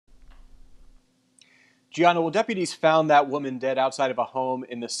Gianna, well, deputies found that woman dead outside of a home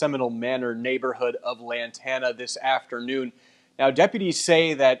in the Seminole Manor neighborhood of Lantana this afternoon. Now, deputies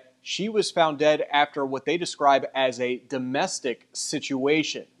say that she was found dead after what they describe as a domestic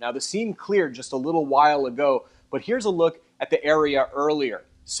situation. Now, the scene cleared just a little while ago, but here's a look at the area earlier.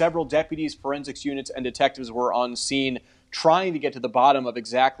 Several deputies, forensics units, and detectives were on scene trying to get to the bottom of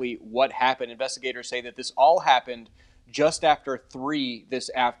exactly what happened. Investigators say that this all happened just after 3 this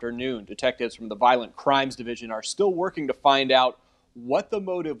afternoon. Detectives from the Violent Crimes Division are still working to find out what the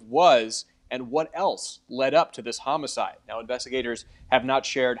motive was and what else led up to this homicide. Now, investigators have not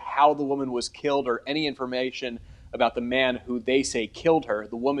shared how the woman was killed or any information about the man who they say killed her.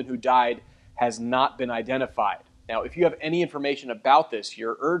 The woman who died has not been identified. Now, if you have any information about this,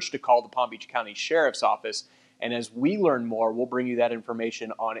 you're urged to call the Palm Beach County Sheriff's Office. And as we learn more, we'll bring you that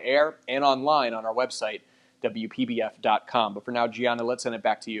information on air and online on our website, WPBF.com. But for now, Gianna, let's send it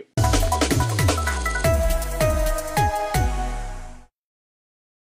back to you.